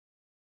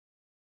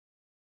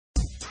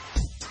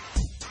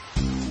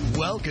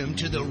Welcome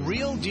to The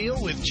Real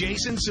Deal with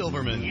Jason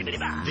Silverman,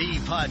 the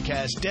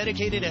podcast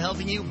dedicated to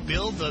helping you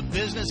build the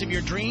business of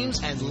your dreams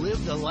and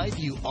live the life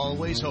you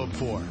always hoped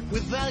for,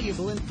 with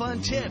valuable and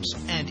fun tips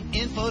and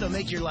info to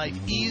make your life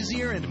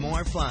easier and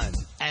more fun.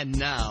 And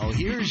now,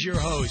 here's your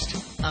host,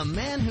 a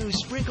man who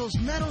sprinkles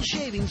metal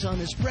shavings on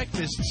his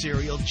breakfast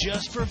cereal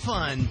just for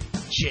fun,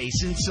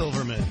 Jason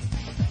Silverman.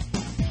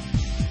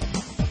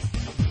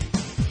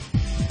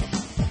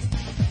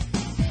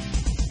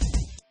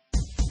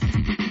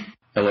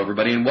 Hello,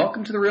 everybody, and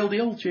welcome to The Real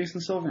Deal with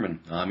Jason Silverman.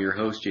 I'm your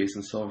host,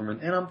 Jason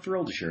Silverman, and I'm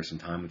thrilled to share some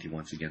time with you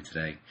once again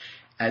today.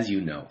 As you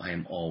know, I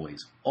am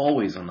always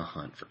on the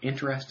hunt for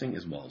interesting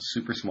as well as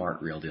super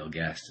smart Real Deal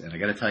guests, and I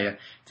got to tell you,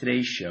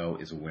 today's show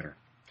is a winner.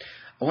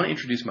 I want to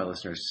introduce my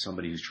listeners to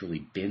somebody who's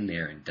truly been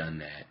there and done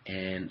that,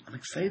 and I'm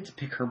excited to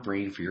pick her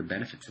brain for your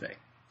benefit today.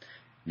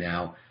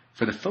 Now,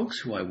 for the folks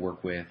who I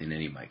work with in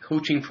any of my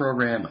coaching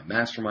program, my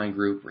mastermind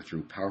group, or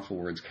through Powerful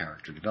Words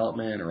Character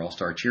Development or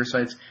All-Star Cheer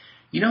sites,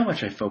 you know how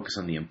much I focus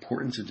on the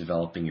importance of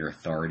developing your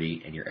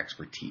authority and your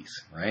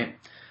expertise, right?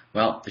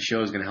 Well, the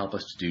show is going to help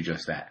us to do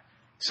just that.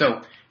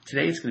 So,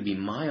 today it's going to be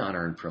my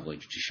honor and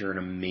privilege to share an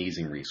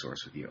amazing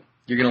resource with you.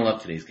 You're going to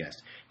love today's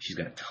guest. She's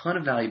got a ton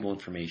of valuable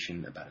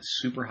information about a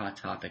super hot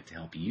topic to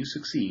help you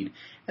succeed,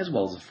 as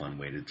well as a fun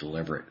way to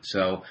deliver it.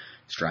 So,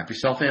 strap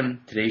yourself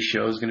in. Today's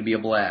show is going to be a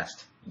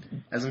blast.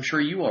 As I'm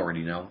sure you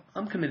already know,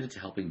 I'm committed to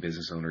helping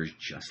business owners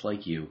just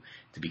like you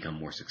to become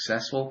more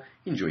successful,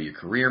 enjoy your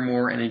career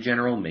more, and in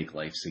general, make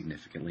life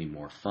significantly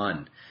more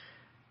fun.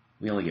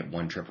 We only get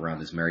one trip around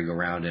this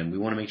merry-go-round, and we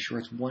want to make sure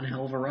it's one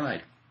hell of a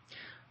ride.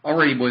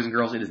 Alrighty, boys and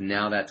girls, it is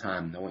now that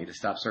time. I want you to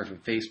stop surfing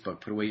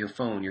Facebook, put away your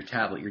phone, your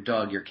tablet, your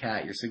dog, your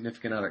cat, your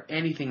significant other,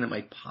 anything that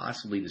might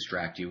possibly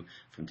distract you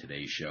from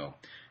today's show.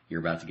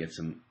 You're about to get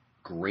some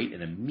great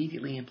and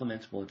immediately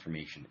implementable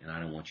information, and I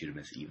don't want you to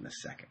miss even a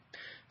second.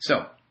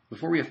 So,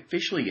 before we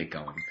officially get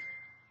going,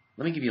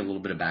 let me give you a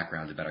little bit of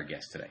background about our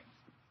guest today.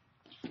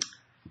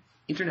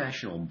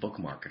 International book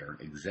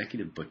marketer,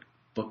 executive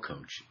book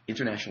coach,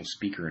 international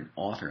speaker, and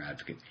author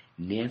advocate,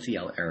 Nancy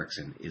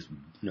Erickson is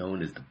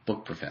known as the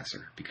book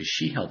professor because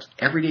she helps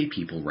everyday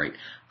people write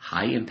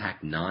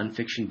high-impact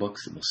nonfiction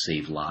books that will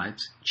save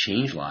lives,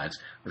 change lives,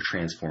 or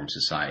transform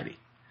society.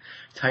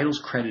 Titles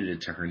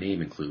credited to her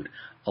name include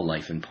A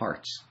Life in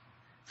Parts,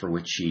 for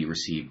which she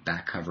received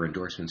back cover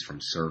endorsements from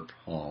Sir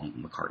Paul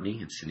McCartney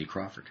and Cindy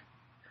Crawford.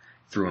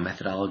 Through a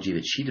methodology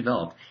that she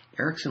developed,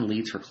 Erickson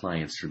leads her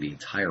clients through the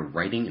entire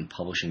writing and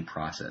publishing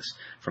process,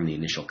 from the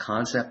initial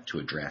concept to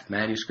a draft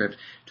manuscript,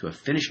 to a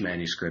finished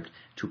manuscript,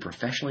 to a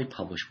professionally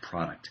published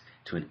product,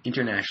 to an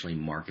internationally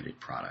marketed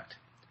product.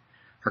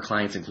 Her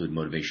clients include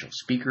motivational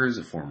speakers,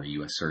 a former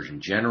U.S.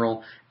 Surgeon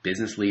General,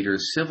 business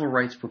leaders, civil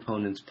rights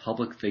proponents,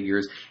 public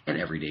figures, and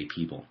everyday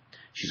people.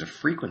 She's a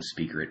frequent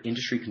speaker at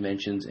industry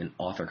conventions and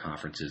author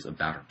conferences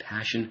about her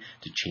passion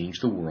to change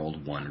the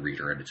world one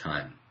reader at a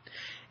time.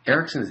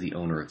 Erickson is the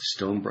owner of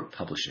Stonebrook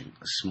Publishing,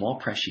 a small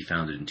press she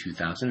founded in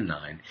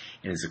 2009,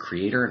 and is the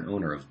creator and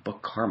owner of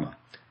Book Karma,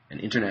 an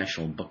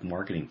international book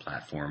marketing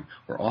platform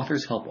where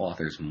authors help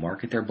authors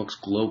market their books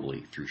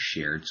globally through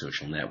shared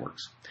social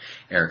networks.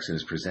 Erickson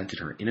has presented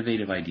her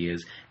innovative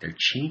ideas that are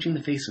changing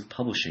the face of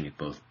publishing at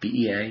both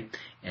BEA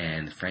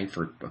and the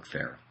Frankfurt Book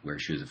Fair, where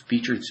she was a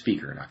featured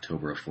speaker in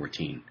October of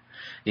 2014.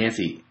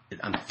 Nancy,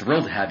 I'm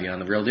thrilled to have you on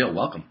The Real Deal.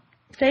 Welcome.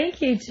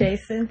 Thank you,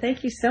 Jason.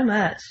 Thank you so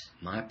much.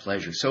 My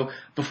pleasure. So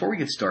before we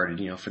get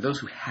started, for those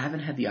who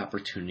haven't had the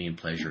opportunity and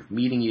pleasure of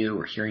meeting you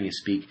or hearing you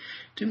speak,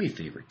 do me a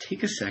favor.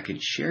 Take a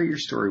second, share your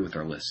story with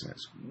our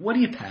listeners. What are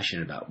you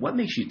passionate about? What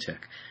makes you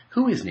tick?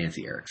 Who is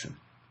Nancy Erickson?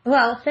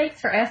 Well,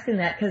 thanks for asking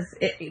that, because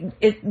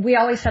we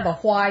always have a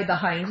why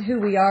behind who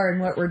we are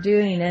and what we're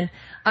doing. And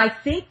I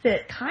think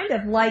that kind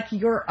of like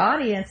your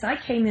audience, I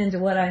came into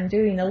what I'm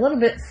doing a little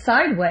bit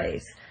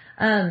sideways.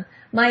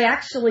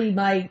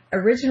 My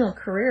original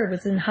career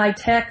was in high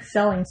tech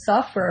selling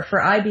software for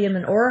IBM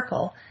and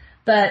Oracle.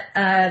 But,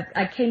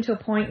 I came to a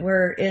point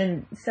where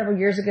several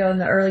years ago in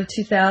the early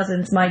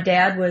 2000s, my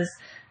dad was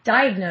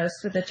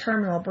diagnosed with a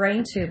terminal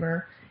brain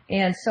tumor.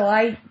 And so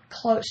I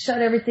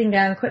shut everything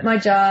down, quit my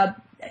job,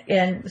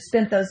 and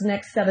spent those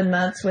next 7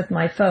 months with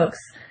my folks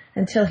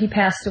until he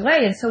passed away.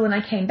 And so when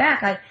I came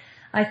back,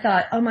 I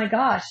thought, oh my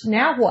gosh,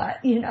 now what?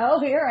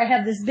 Here I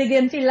have this big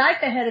empty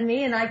life ahead of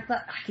me, and I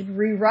thought I could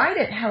rewrite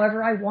it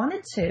however I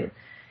wanted to.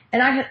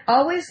 And I had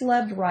always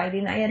loved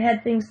writing. I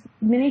had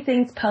many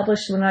things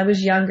published when I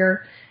was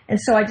younger. And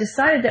so I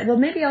decided that, well,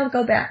 maybe I'll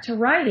go back to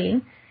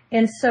writing.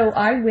 And so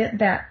I went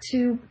back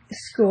to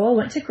school,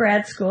 went to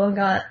grad school, and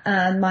got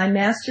my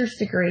master's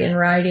degree in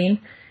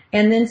writing,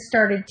 and then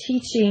started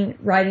teaching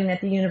writing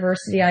at the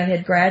university I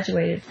had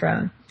graduated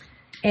from.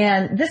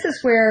 And this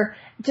is where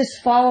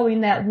just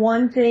following that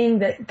one thing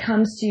that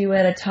comes to you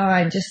at a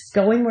time, just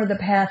going where the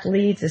path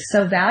leads, is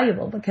so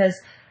valuable, because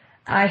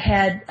I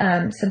had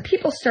some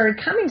people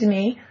started coming to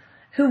me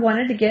who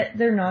wanted to get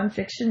their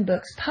nonfiction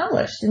books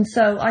published. And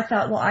so I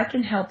thought, well, I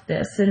can help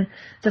this. And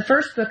the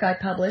first book I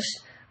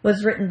published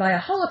was written by a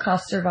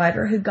Holocaust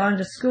survivor who'd gone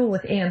to school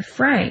with Anne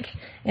Frank.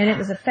 And it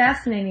was a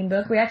fascinating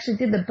book. We actually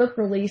did the book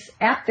release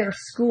at their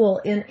school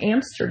in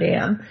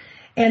Amsterdam.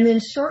 And then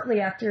shortly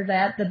after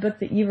that, the book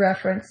that you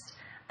referenced,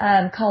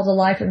 called A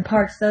Life in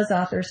Parts, those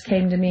authors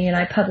came to me and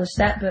I published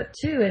that book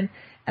too.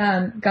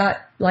 And got,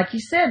 like you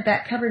said,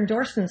 back cover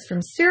endorsements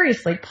from,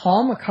 seriously,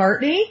 Paul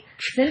McCartney,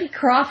 Cindy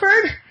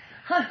Crawford.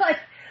 I'm like,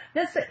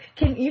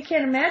 you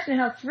can't imagine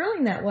how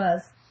thrilling that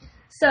was.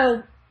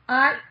 So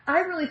I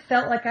really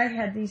felt like I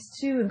had these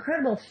two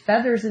incredible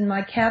feathers in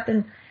my cap,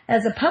 and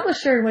as a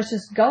publisher, and was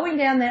just going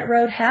down that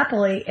road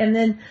happily,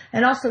 and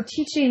also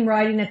teaching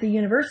writing at the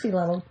university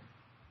level.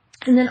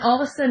 And then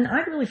all of a sudden,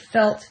 I really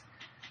felt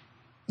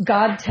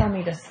God tell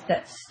me to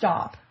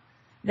stop.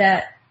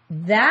 That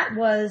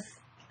was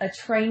a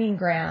training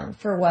ground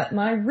for what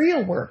my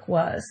real work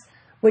was,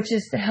 which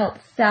is to help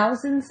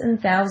thousands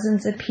and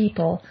thousands of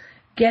people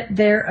get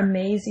their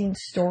amazing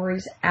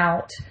stories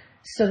out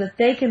so that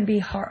they can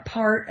be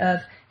part of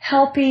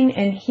helping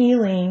and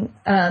healing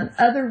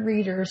other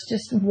readers,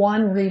 just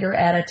one reader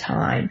at a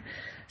time.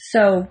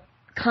 So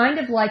kind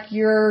of like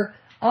your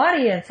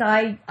audience,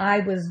 I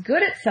was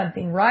good at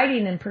something,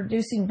 writing and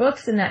producing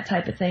books and that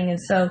type of thing. And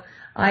so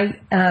I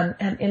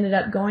ended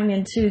up going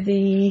into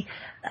the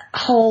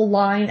whole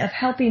line of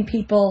helping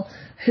people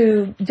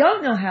who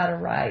don't know how to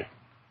write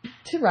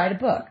a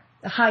book,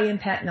 a high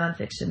impact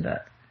nonfiction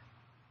book.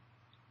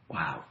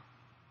 Wow.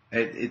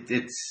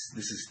 This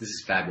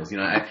is fabulous.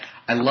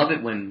 I love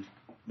it when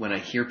I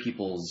hear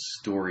people's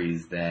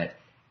stories that,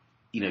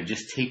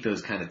 just take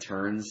those kind of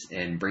turns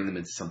and bring them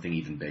into something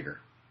even bigger.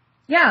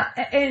 Yeah,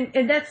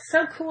 and that's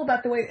so cool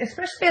about the way,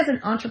 especially as an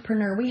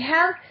entrepreneur, we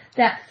have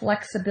that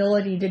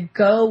flexibility to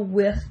go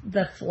with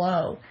the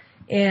flow.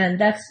 And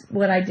that's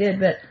what I did.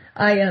 But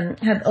I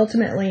have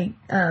ultimately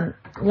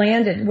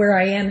landed where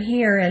I am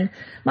here. And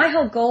my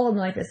whole goal in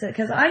life is that,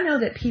 because I know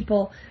that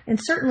people, and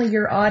certainly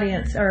your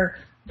audience,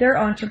 they're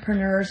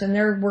entrepreneurs and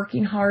they're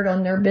working hard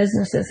on their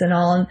businesses and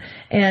all,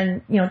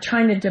 and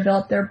trying to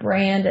develop their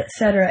brand, et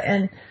cetera.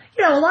 And,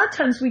 a lot of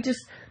times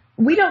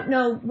we don't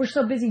know, we're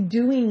so busy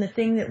doing the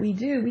thing that we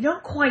do, we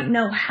don't quite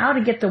know how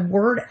to get the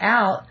word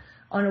out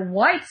on a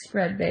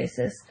widespread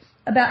basis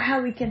about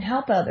how we can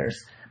help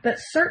others. But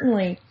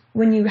certainly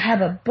when you have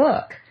a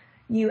book,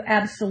 you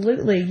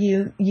absolutely,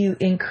 you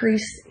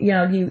increase,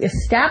 you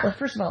establish,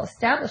 first of all,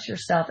 establish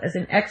yourself as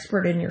an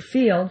expert in your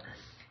field,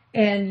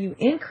 and you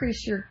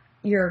increase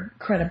your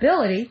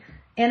credibility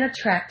and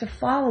attract a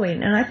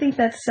following. And I think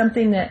that's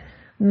something that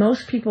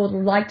most people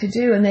would like to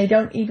do, and they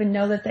don't even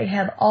know that they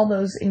have all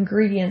those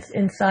ingredients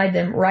inside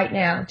them right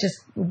now, just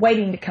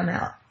waiting to come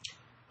out.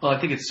 Well, I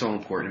think it's so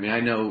important. I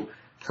know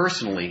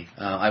personally,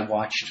 I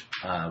watched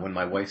when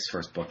my wife's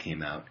first book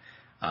came out,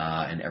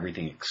 and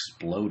everything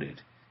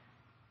exploded.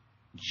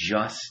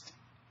 Just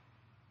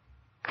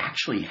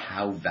actually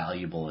how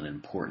valuable and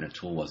important a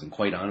tool was. And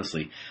quite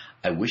honestly,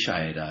 I wish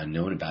I had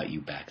known about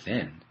you back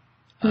then.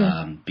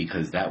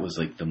 Because that was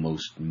like the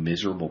most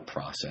miserable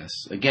process.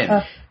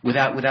 Again,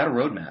 without a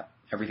roadmap,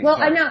 everything's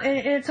hard. I know, and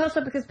it's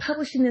also because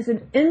publishing is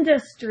an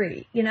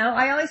industry.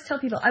 I always tell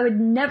people I would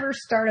never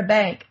start a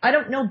bank. I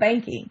don't know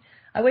banking.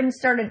 I wouldn't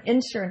start an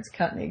insurance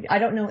company. I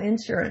don't know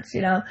insurance,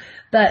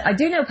 but I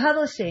do know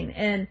publishing,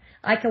 and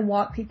I can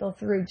walk people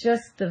through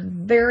just the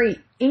very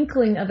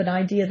inkling of an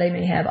idea they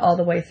may have all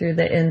the way through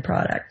the end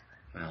product.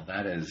 Well,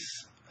 that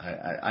is,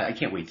 I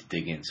can't wait to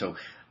dig in. So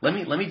let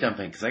me jump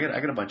in, because I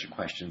got a bunch of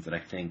questions that I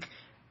think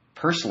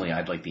personally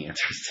I'd like the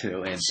answers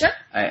to, and sure.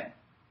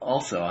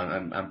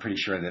 I'm pretty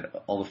sure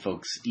that all the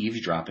folks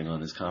eavesdropping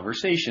on this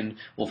conversation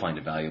will find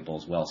it valuable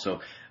as well. So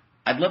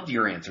I'd love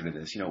your answer to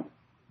this.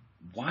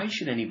 Why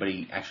should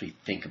anybody actually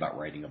think about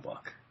writing a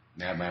book?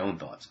 I have my own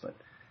thoughts, but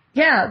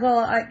yeah, well,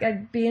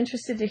 I'd be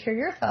interested to hear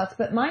your thoughts.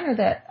 But mine are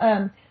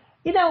that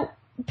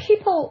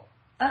people.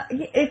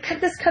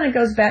 This kind of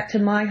goes back to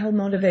my whole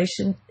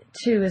motivation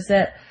too, is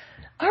that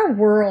our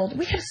world,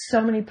 we have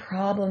so many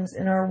problems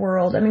in our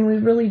world. We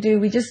really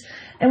do.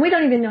 And we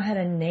don't even know how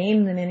to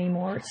name them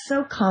anymore. It's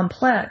so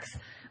complex.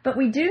 But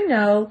we do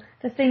know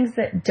the things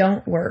that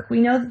don't work.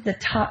 We know that the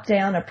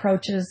top-down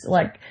approaches,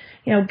 like,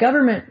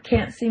 government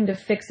can't seem to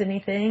fix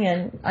anything.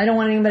 And I don't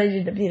want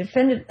anybody to be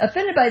offended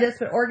by this,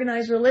 but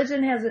organized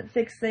religion hasn't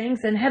fixed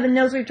things. And heaven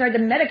knows we've tried to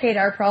medicate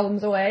our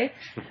problems away.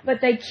 But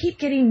they keep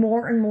getting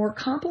more and more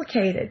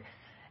complicated.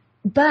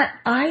 But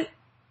I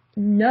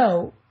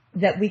know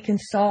that we can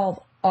solve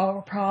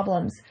our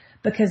problems,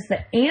 because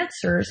the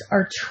answers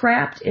are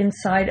trapped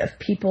inside of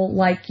people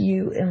like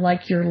you and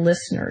like your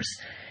listeners.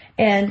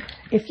 And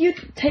if you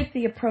take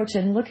the approach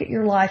and look at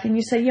your life and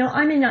you say,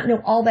 I may not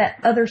know all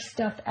that other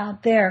stuff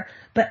out there,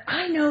 but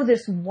I know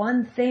this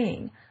one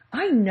thing.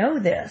 I know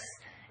this.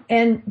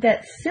 And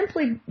that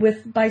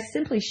by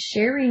simply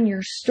sharing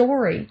your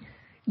story,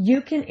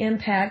 you can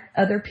impact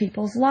other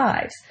people's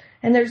lives.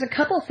 And there's a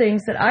couple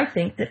things that I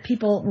think that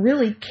people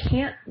really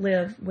can't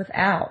live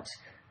without,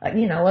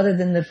 other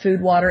than the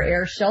food, water,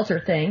 air, shelter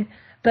thing.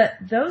 But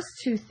those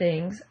two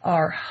things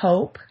are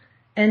hope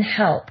and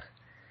help.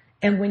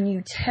 And when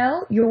you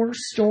tell your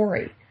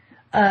story,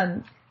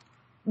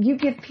 you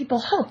give people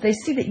hope. They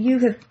see that you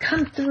have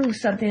come through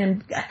something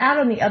and out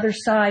on the other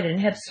side and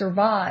have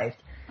survived.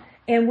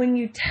 And when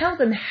you tell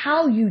them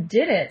how you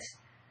did it,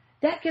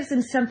 that gives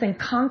them something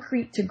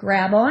concrete to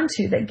grab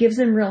onto that gives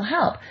them real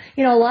help.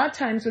 A lot of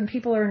times when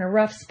people are in a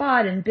rough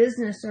spot in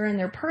business or in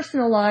their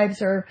personal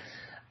lives or,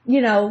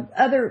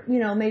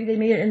 maybe they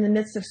made it in the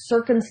midst of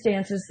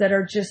circumstances that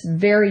are just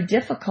very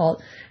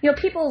difficult.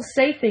 People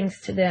say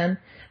things to them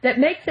that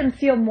make them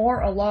feel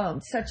more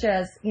alone, such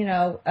as,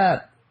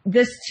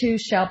 this too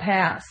shall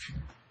pass.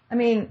 I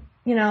mean,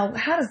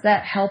 how does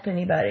that help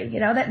anybody?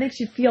 That makes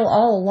you feel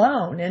all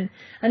alone. And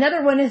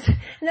another one is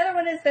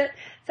that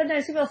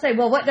sometimes people say,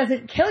 well, what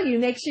doesn't kill you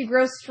makes you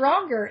grow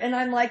stronger. And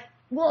I'm like,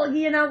 well,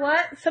 you know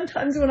what?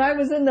 Sometimes when I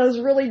was in those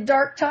really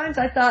dark times,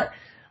 I thought,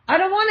 I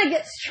don't want to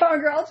get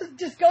stronger. I'll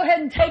just go ahead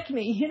and take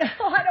me. I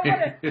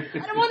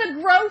don't want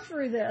to grow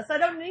through this. I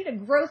don't need a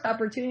growth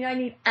opportunity. I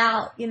need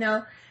out,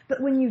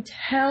 But when you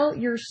tell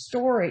your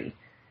story,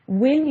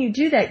 when you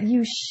do that,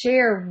 you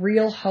share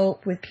real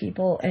hope with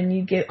people and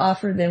you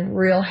offer them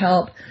real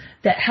help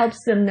that helps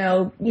them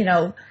know,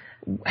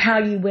 how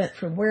you went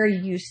from where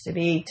you used to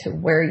be to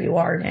where you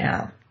are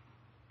now.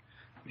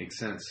 Makes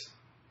sense.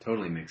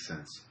 Totally makes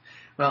sense.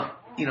 Well,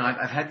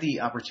 I've had the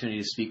opportunity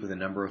to speak with a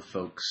number of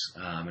folks,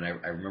 and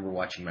I remember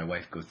watching my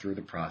wife go through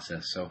the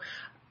process. So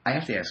I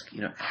have to ask,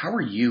 how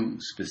are you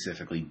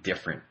specifically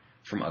different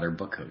from other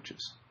book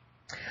coaches?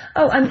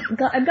 Oh, I'm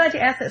glad you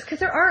asked this because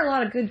there are a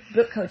lot of good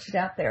book coaches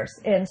out there,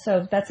 and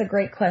so that's a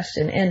great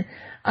question. And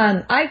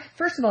I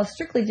first of all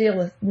strictly deal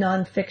with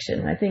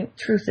nonfiction. I think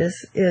truth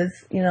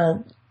is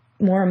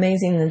more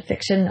amazing than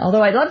fiction.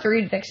 Although I love to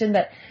read fiction,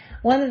 but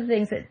one of the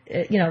things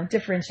that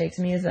differentiates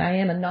me is that I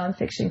am a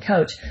nonfiction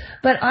coach.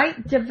 But I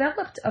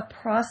developed a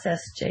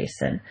process,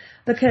 Jason,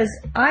 because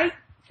I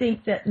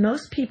think that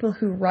most people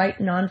who write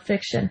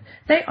nonfiction,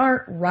 they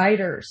aren't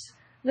writers.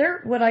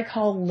 They're what I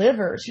call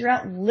livers. You're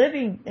out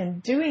living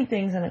and doing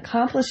things and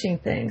accomplishing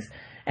things.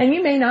 And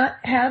you may not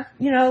have,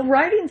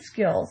 writing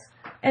skills.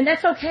 And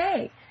that's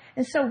okay.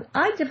 And so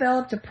I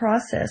developed a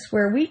process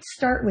where we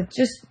start with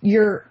just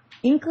your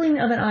inkling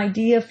of an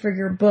idea for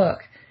your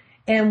book.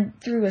 And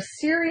through a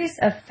series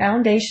of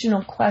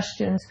foundational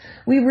questions,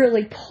 we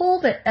really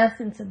pull the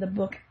essence of the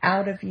book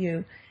out of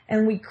you.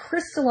 And we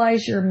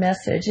crystallize your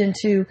message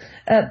into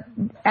a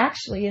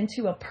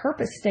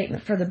purpose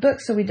statement for the book.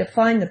 So we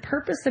define the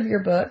purpose of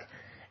your book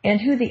and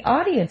who the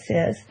audience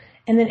is.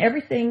 And then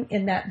everything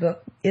in that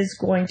book is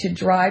going to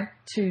drive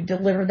to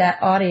deliver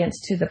that audience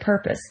to the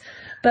purpose.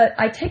 But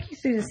I take you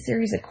through this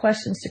series of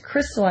questions to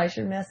crystallize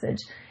your message.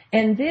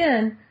 And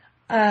then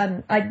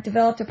I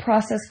developed a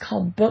process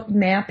called book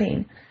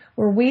mapping,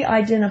 where we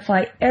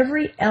identify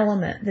every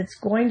element that's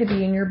going to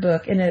be in your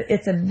book, and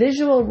it's a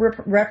visual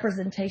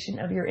representation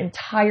of your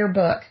entire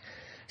book,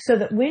 so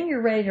that when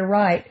you're ready to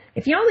write,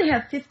 if you only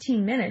have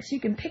 15 minutes, you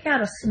can pick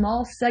out a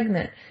small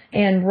segment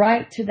and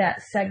write to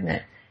that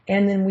segment,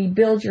 and then we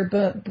build your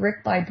book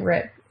brick by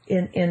brick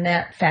in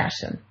that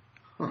fashion.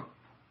 Huh.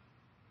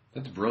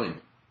 That's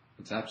brilliant.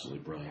 That's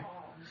absolutely brilliant.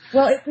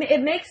 Well,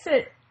 it makes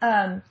it,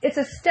 it's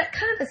a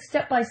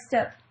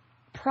step-by-step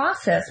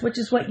process, which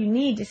is what you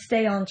need to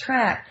stay on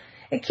track.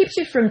 It keeps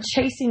you from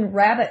chasing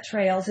rabbit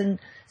trails and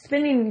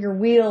spinning your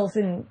wheels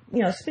and,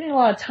 spending a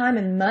lot of time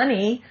and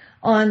money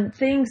on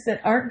things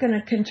that aren't going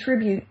to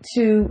contribute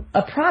to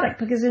a product.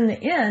 Because in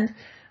the end,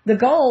 the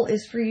goal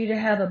is for you to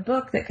have a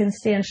book that can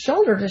stand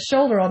shoulder to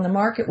shoulder on the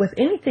market with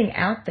anything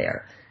out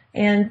there.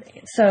 And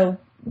so,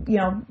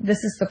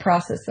 this is the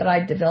process that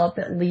I developed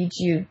that leads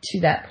you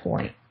to that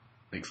point.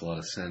 Makes a lot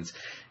of sense.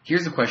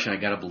 Here's the question I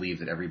got to believe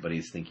that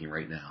everybody's thinking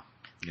right now.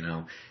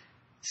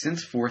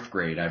 Since fourth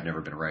grade, I've never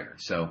been a writer.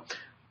 So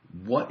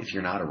what if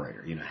you're not a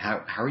writer?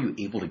 How are you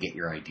able to get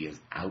your ideas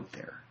out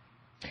there?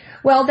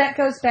 Well, that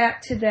goes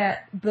back to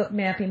that book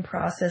mapping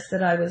process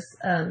that I was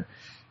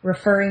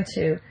referring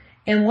to.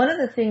 And one of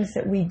the things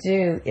that we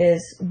do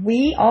is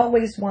we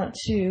always want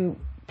to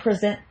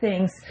present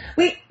things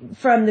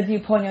from the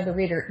viewpoint of the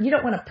reader. You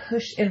don't want to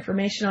push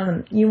information on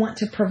them. You want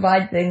to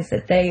provide things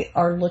that they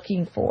are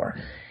looking for.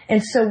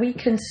 And so we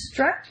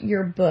construct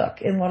your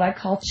book in what I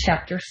call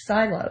chapter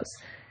silos.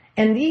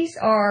 And these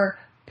are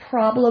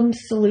problem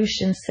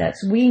solution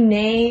sets. We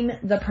name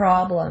the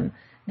problem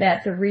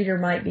that the reader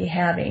might be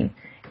having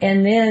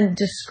and then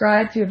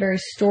describe through a very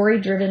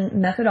story-driven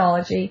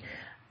methodology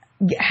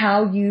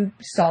how you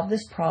solve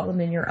this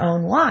problem in your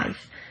own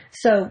life.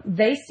 So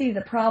they see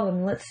the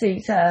problem. Let's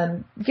see.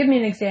 Give me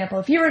an example.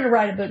 If you were to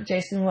write a book,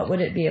 Jason, what would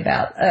it be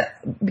about?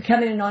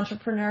 Becoming an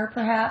entrepreneur,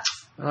 perhaps?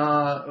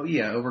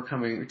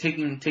 Overcoming,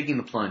 taking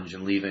the plunge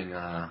and leaving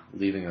a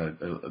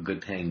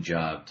good paying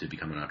job to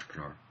become an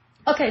entrepreneur.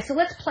 Okay, so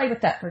let's play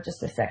with that for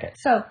just a second.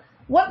 So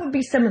what would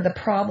be some of the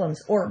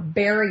problems or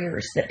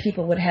barriers that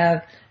people would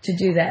have to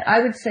do that?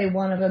 I would say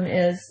one of them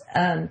is,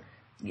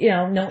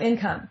 no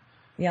income.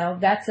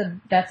 That's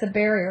a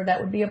barrier.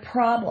 That would be a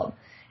problem.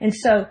 And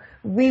so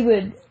we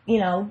would,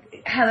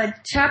 have a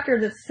chapter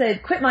that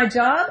said, quit my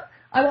job,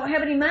 I won't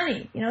have any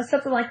money,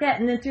 something like that.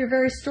 And then through a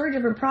very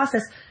story-driven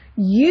process,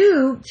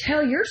 you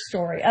tell your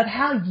story of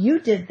how you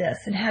did this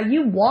and how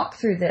you walked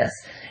through this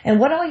and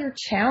what all your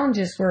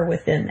challenges were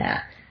within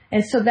that.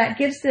 And so that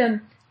gives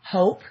them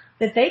hope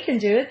that they can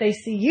do it. They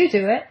see you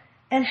do it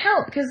and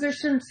help because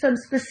there's some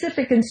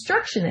specific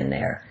instruction in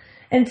there.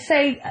 And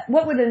say,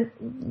 what would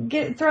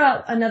throw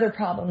out another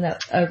problem that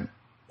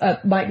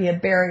might be a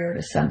barrier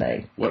to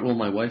somebody. What will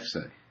my wife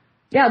say?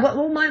 Yeah, what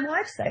will my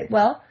wife say?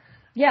 Well,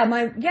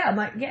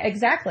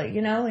 exactly.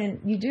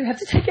 And you do have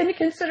to take into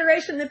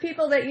consideration the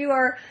people that you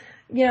are,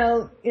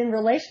 in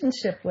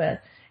relationship with.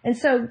 And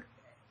so,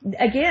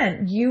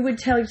 again, you would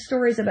tell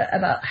stories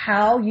about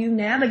how you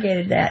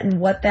navigated that and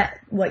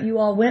what you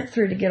all went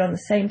through to get on the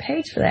same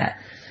page for that.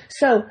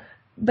 So,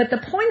 but the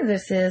point of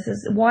this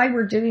is why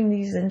we're doing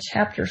these in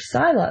chapter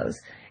silos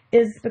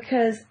is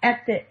because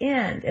at the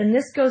end, and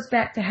this goes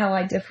back to how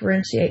I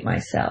differentiate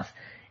myself,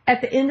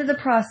 at the end of the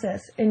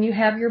process, and you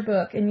have your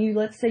book, and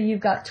let's say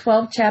you've got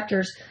 12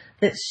 chapters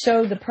that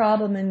show the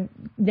problem and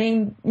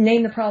name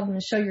the problem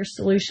and show your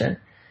solution.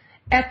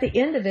 At the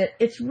end of it,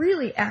 it's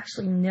really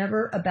actually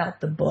never about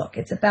the book.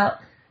 And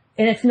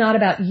it's not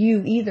about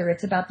you either.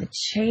 It's about the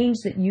change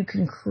that you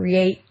can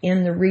create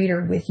in the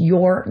reader with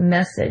your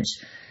message.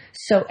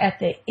 So at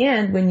the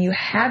end, when you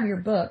have your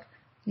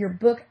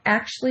book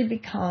actually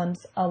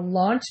becomes a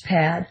launch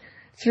pad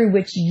through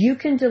which you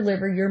can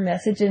deliver your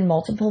message in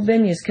multiple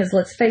venues. Because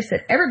let's face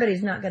it,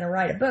 everybody's not going to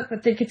write a book,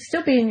 but they could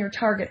still be in your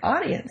target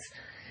audience.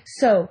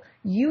 So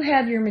you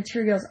have your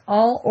materials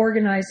all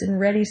organized and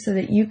ready so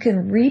that you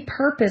can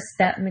repurpose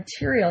that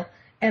material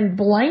and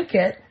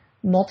blanket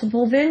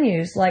multiple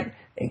venues. Like,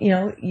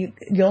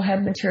 you'll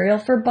have material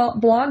for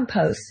blog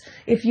posts.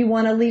 If you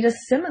want to lead a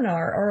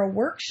seminar or a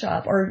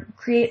workshop or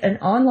create an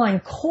online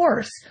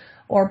course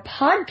or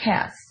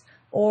podcasts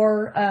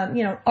or,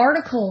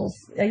 articles,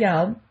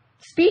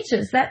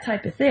 speeches, that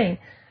type of thing,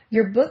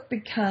 your book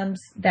becomes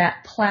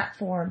that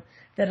platform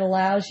that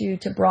allows you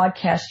to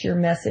broadcast your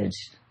message,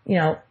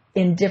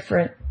 in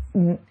different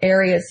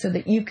areas so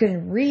that you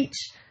can reach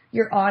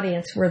your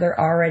audience where they're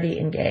already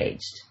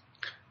engaged.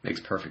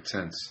 Makes perfect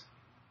sense.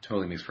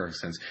 Totally makes perfect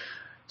sense.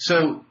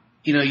 So,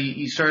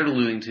 you started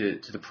alluding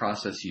to the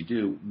process you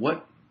do.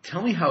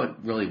 Tell me how it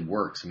really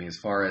works. I mean, as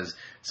far as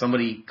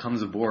somebody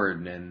comes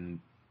aboard and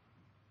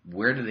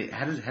how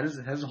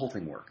does the whole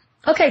thing work?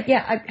 Okay.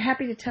 Yeah. I'm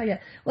happy to tell you.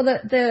 Well,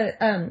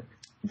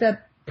 the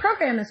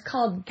program is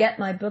called Get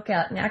My Book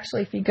Out. And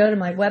actually, if you go to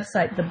my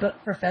website,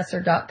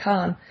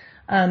 thebookprofessor.com,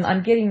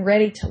 I'm getting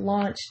ready to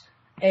launch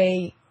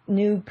a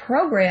new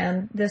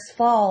program this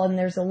fall, and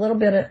there's a little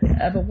bit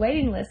of a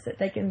waiting list that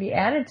they can be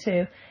added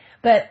to.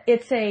 But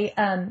it's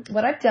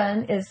what I've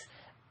done is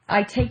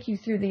I take you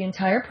through the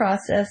entire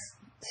process,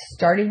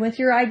 starting with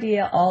your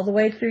idea all the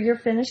way through your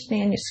finished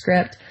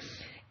manuscript.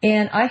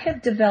 And I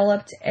have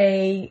developed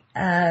a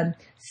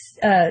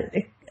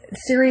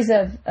series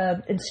of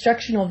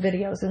instructional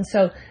videos. And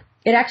so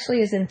it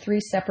actually is in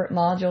 3 separate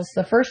modules.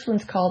 The first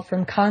one's called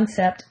From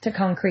Concept to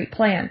Concrete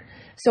Plan.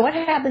 So what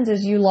happens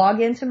is you log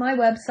into my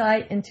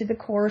website, into the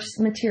course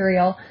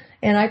material,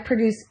 and I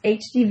produce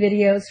HD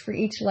videos for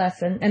each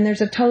lesson. And there's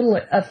a total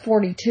of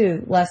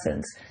 42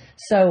 lessons.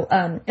 So,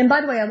 and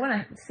by the way, I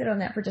want to sit on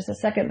that for just a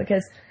second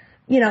because,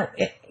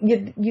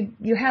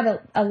 you have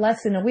a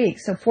lesson a week.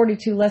 So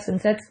 42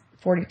 lessons, that's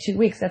 42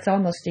 weeks. That's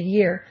almost a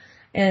year.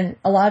 And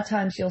a lot of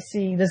times you'll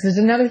see, this is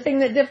another thing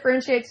that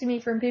differentiates me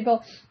from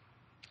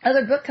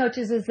other book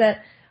coaches, is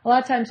that a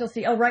lot of times you'll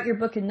see, write your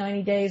book in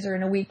 90 days or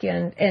in a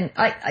weekend. And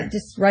I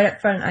just right up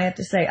front, I have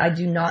to say, I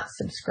do not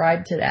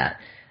subscribe to that,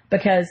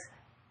 because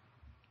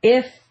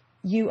if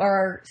you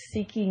are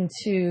seeking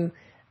to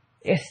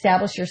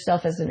establish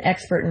yourself as an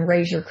expert and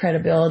raise your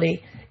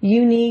credibility,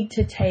 you need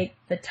to take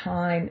the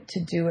time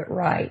to do it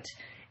right.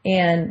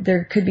 And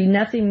there could be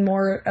nothing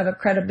more of a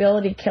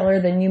credibility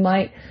killer than you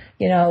might,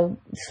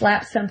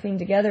 slap something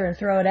together and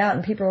throw it out.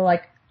 And people are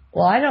like,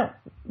 well,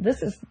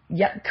 this is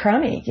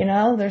crummy,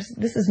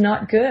 this is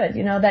not good.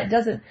 That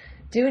doesn't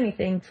do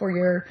anything for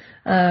your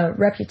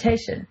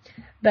reputation.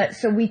 But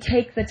so we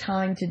take the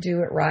time to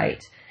do it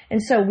right.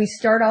 And so we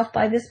start off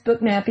by this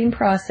book mapping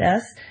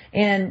process.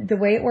 And the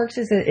way it works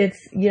is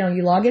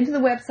you log into the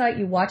website,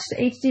 you watch the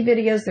HD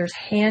videos, there's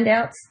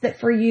handouts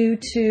for you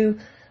to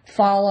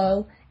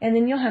follow, and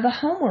then you'll have a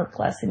homework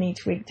lesson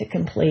each week to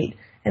complete.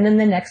 And then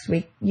the next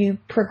week you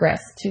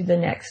progress to the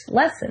next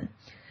lesson.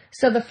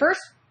 So the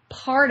first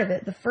part of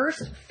it, the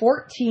first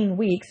 14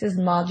 weeks is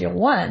module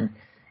 1,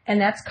 and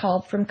that's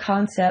called From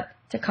Concept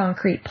to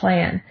Concrete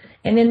Plan.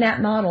 And in that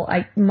module,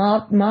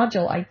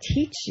 I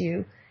teach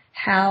you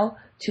how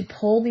to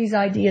pull these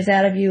ideas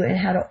out of you and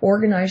how to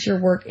organize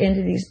your work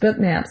into these book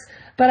maps.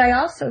 But I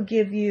also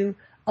give you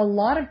a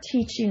lot of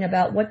teaching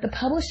about what the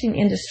publishing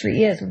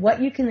industry is,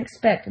 what you can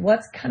expect,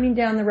 what's coming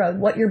down the road,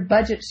 what your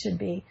budget should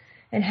be,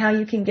 and how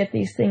you can get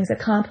these things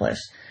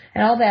accomplished.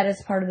 And all that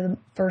is part of the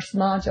first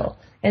module.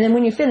 And then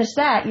when you finish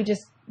that, you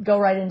just go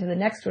right into the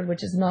next one,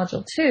 which is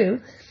module 2.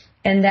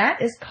 And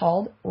that is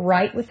called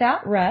Write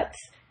Without Ruts.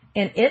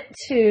 And it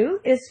too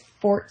is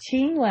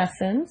 14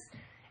 lessons.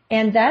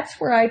 And that's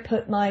where I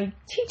put my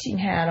teaching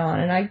hat on.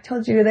 And I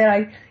told you that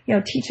I,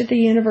 teach at the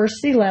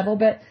university level,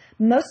 but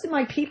most of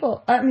my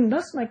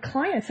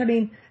clients,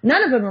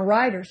 none of them are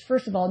writers.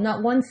 First of all,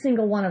 not one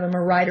single one of them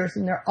are writers,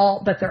 and they're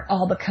all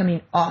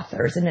becoming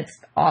authors, and it's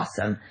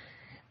awesome.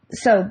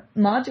 So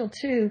module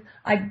 2,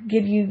 I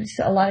give you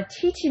a lot of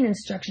teaching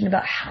instruction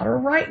about how to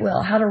write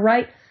well, how to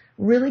write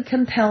really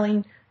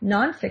compelling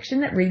nonfiction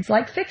that reads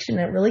like fiction,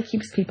 that really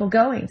keeps people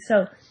going.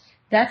 So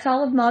that's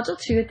all of module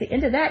 2. At the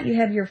end of that, you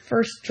have your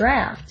first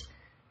draft.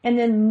 And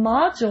then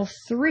module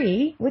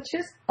 3, which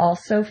is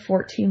also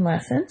 14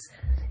 lessons,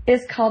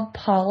 is called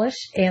Polish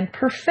and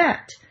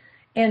Perfect.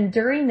 And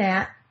during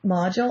that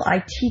module, I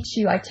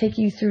take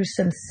you through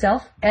some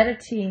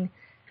self-editing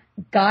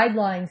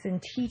guidelines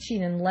and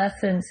teaching and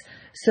lessons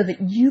so that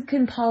you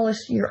can polish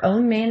your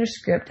own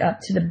manuscript up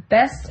to the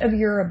best of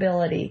your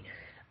ability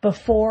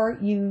before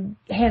you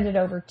hand it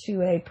over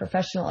to a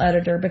professional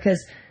editor,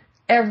 because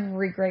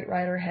every great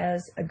writer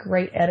has a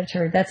great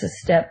editor. That's a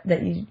step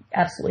that you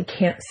absolutely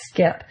can't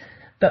skip.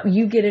 But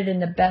you get it in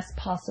the best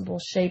possible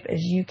shape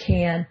as you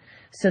can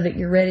so that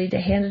you're ready to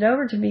hand it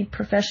over to be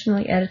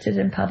professionally edited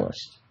and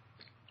published.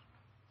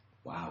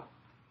 Wow.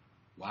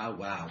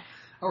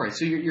 All right,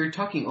 so you're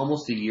talking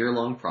almost a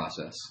year-long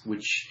process,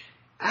 which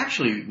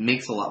actually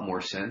makes a lot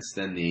more sense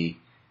than the,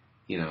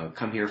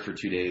 come here for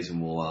 2 days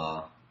and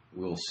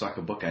we'll suck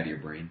a book out of your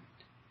brain.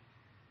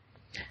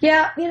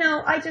 Yeah,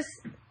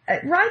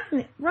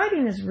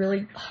 writing is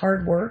really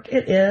hard work.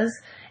 It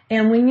is.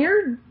 And when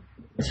you're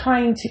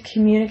trying to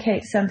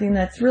communicate something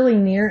that's really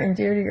near and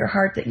dear to your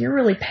heart, that you're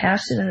really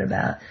passionate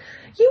about,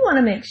 you want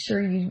to make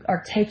sure you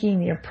are taking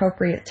the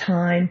appropriate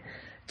time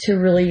to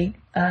really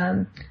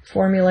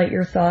formulate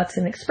your thoughts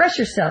and express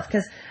yourself.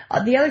 Because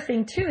the other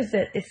thing, too, is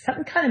that if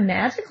something kind of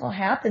magical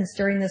happens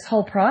during this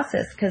whole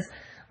process, because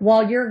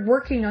while you're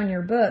working on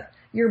your book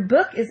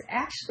is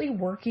actually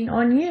working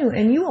on you,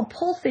 and you will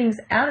pull things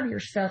out of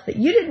yourself that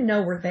you didn't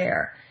know were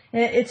there.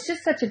 And it's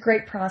just such a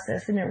great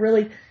process, and it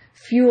really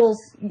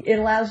it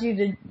allows you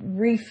to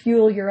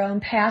refuel your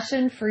own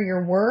passion for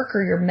your work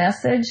or your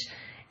message,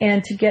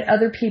 and to get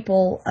other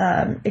people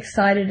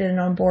excited and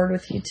on board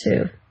with you,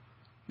 too.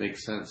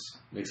 Makes sense.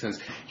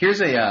 Here's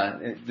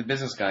the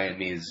business guy in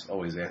me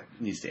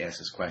needs to ask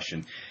this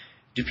question.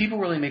 Do people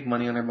really make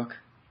money on their book?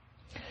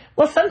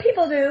 Well, some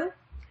people do.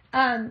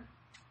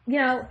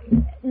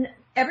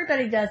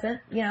 Everybody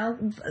doesn't.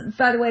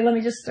 By the way, let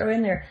me just throw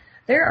in there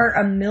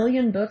are 1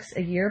 million books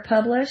a year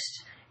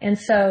published. And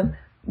so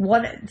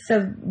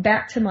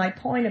back to my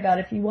point about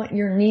if you want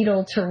your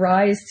needle to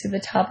rise to the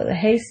top of the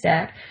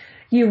haystack,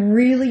 you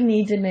really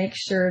need to make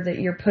sure that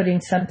you're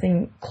putting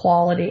something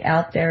quality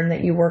out there and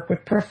that you work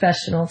with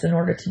professionals in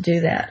order to do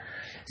that.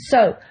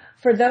 So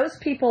for those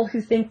people who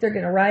think they're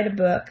going to write a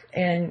book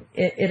and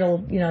it'll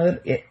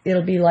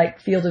be like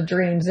Field of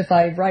Dreams. If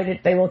I write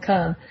it, they will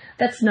come.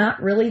 That's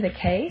not really the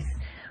case.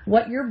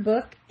 What your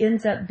book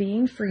ends up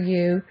being for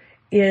you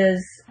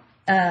is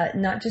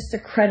not just a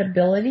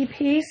credibility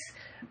piece,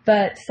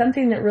 but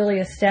something that really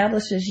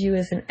establishes you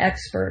as an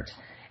expert.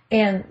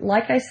 And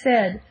like I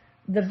said,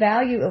 the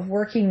value of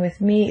working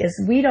with me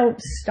is we don't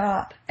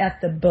stop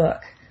at the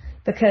book,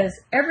 because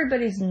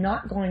everybody's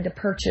not going to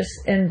purchase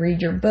and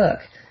read your book.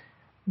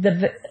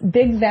 The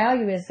big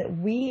value is that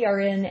we are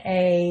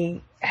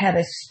have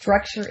a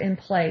structure in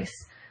place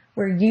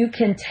where you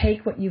can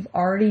take what you've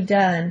already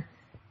done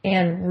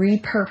and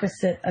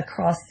repurpose it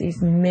across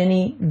these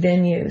many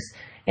venues.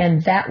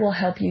 And that will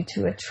help you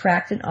to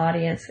attract an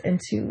audience and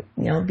to,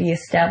 be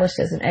established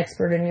as an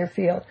expert in your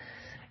field.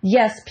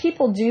 Yes,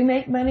 people do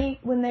make money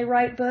when they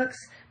write books,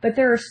 but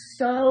there are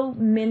so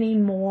many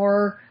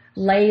more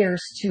layers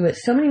to it,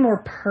 so many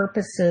more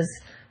purposes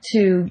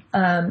to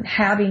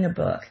having a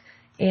book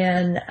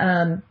and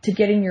to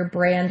getting your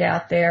brand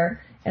out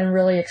there and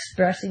really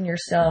expressing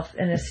yourself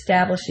and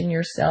establishing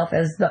yourself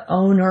as the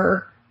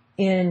owner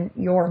in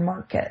your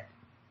market.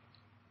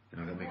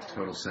 No, that makes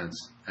total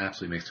sense.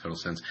 Absolutely makes total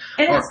sense.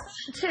 And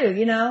it's too, I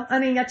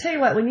tell you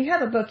what, when you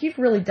have a book, you've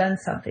really done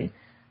something.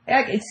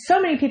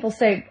 So many people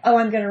say, oh,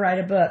 I'm going to write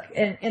a book,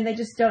 and they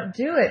just don't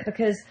do it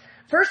because,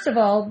 first of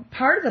all,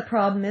 part of the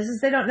problem is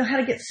they don't know how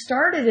to get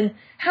started, and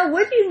how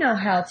would you know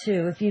how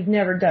to if you've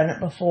never done it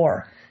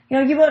before?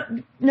 You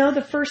won't know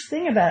the first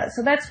thing about it.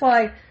 So that's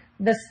why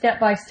the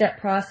step-by-step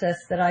process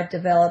that I've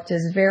developed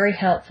is very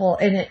helpful,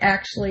 and it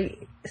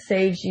actually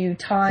saves you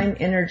time,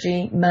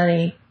 energy,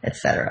 money,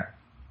 etc.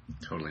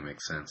 Totally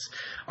makes sense.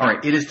 All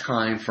right, it is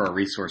time for our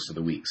resource of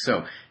the week.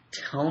 So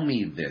tell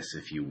me this,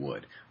 if you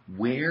would.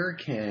 Where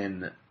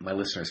can my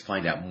listeners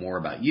find out more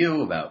about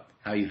you, about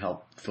how you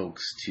help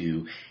folks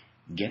to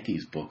get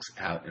these books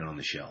out and on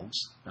the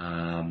shelves?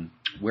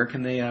 Where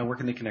can they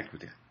connect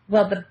with you?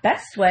 Well, the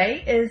best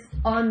way is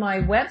on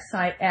my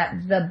website at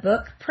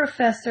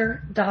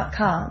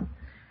thebookprofessor.com.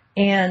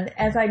 And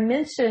as I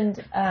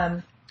mentioned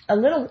a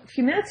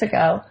few minutes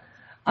ago,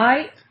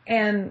 I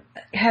am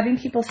having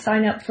people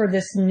sign up for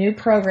this new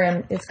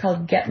program. It's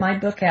called Get My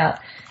Book Out,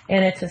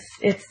 and it's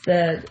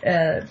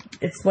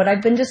what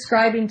I've been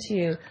describing to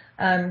you.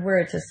 where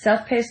it's a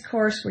self-paced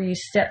course where you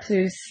step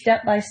through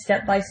step by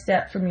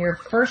step from your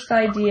first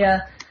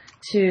idea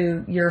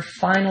to your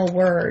final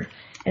word.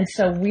 And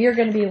so we are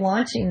going to be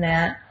launching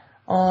that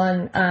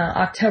on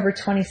October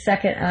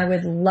 22nd. I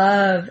would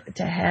love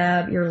to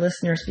have your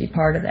listeners be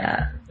part of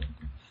that.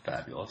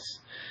 Fabulous.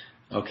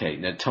 Okay,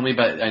 now tell me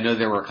about, I know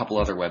there were a couple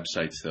other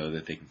websites, though,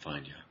 that they can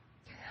find you.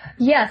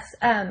 Yes,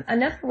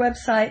 another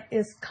website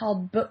is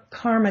called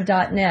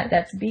bookkarma.net.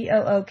 That's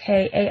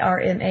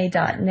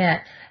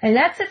BOOKARMA.net. And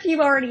that's if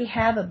you already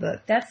have a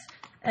book. That's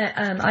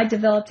I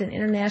developed an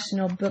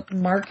international book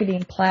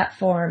marketing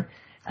platform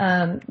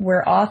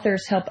where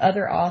authors help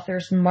other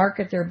authors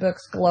market their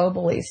books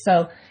globally.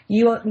 So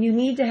you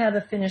need to have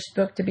a finished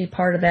book to be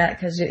part of that,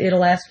 because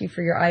it'll ask you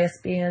for your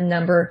ISBN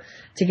number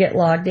to get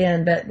logged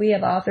in. But we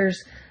have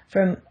authors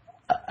from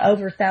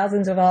over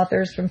thousands of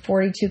authors from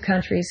 42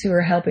 countries who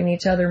are helping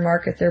each other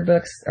market their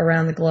books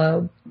around the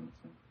globe.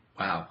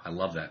 Wow, I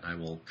love that. I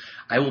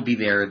will be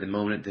there the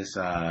moment this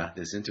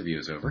interview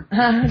is over.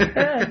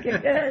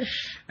 Good.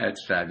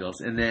 That's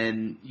fabulous. And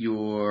then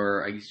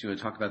I guess you want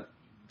to talk about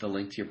the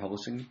link to your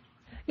publishing?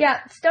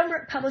 Yeah,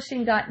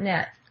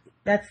 stonebrookpublishing.net.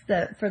 That's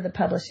for the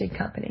publishing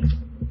company.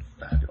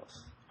 Fabulous.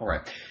 All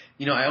right.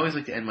 I always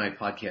like to end my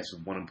podcast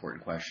with one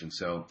important question.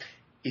 So,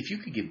 if you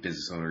could give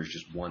business owners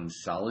just one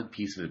solid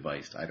piece of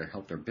advice to either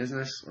help their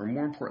business or,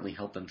 more importantly,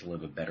 help them to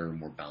live a better and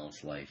more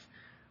balanced life,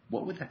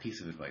 what would that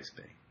piece of advice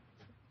be?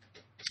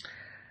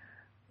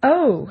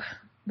 Oh,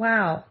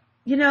 wow.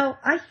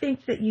 I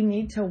think that you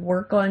need to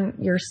work on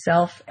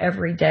yourself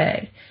every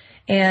day.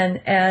 And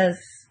as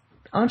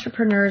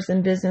entrepreneurs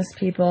and business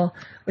people,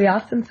 we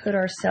often put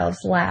ourselves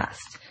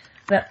last.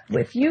 But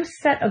if you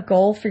set a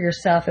goal for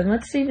yourself, and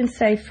let's even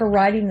say for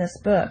writing this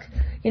book,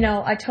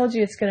 I told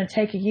you it's going to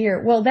take a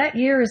year. Well, that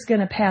year is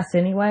going to pass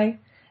anyway.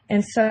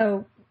 And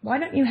so why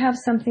don't you have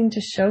something to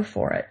show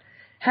for it?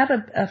 Have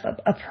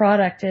a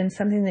product and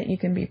something that you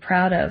can be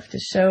proud of to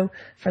show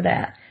for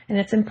that. And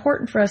it's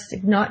important for us to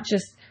not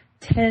just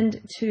tend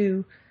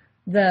to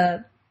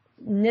the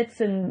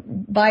nits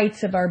and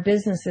bites of our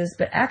businesses,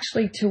 but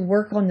actually to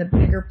work on the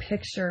bigger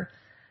picture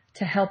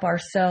to help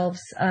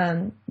ourselves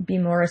be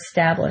more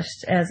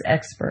established as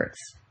experts.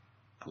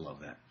 I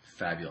love that.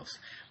 Fabulous.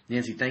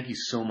 Nancy, thank you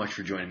so much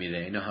for joining me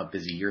today. I know how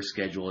busy your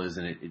schedule is,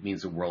 and it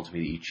means the world to me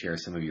that you share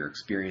some of your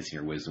experience and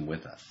your wisdom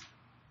with us.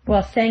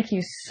 Well, thank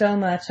you so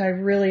much. I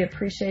really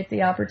appreciate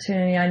the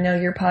opportunity. I know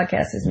your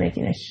podcast is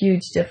making a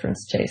huge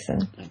difference,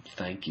 Jason.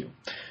 Thank you.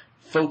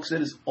 Folks,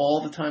 that is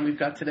all the time we've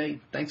got today.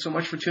 Thanks so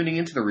much for tuning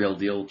into The Real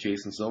Deal with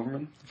Jason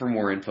Silverman. For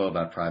more info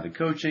about private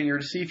coaching or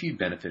to see if you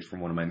benefit from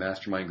one of my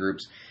mastermind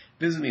groups,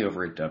 visit me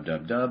over at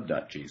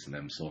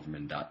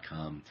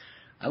www.jasonmsilverman.com.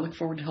 I look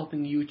forward to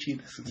helping you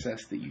achieve the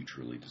success that you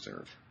truly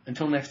deserve.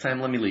 Until next time,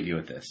 let me leave you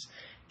with this.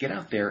 Get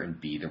out there and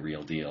be the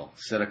real deal.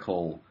 Set a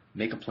goal,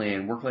 make a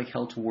plan, work like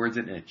hell towards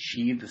it, and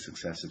achieve the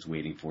success that's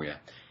waiting for you.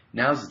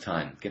 Now's the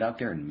time. Get out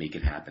there and make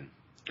it happen.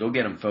 Go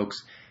get them,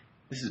 folks.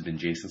 This has been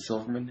Jason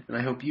Silverman, and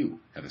I hope you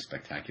have a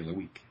spectacular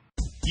week.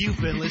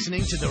 You've been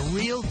listening to The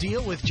Real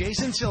Deal with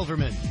Jason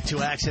Silverman.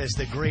 To access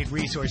the great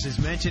resources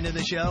mentioned in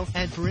the show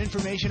and for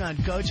information on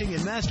coaching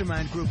and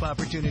mastermind group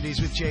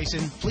opportunities with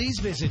Jason, please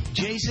visit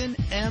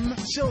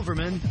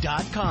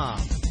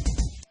jasonmsilverman.com.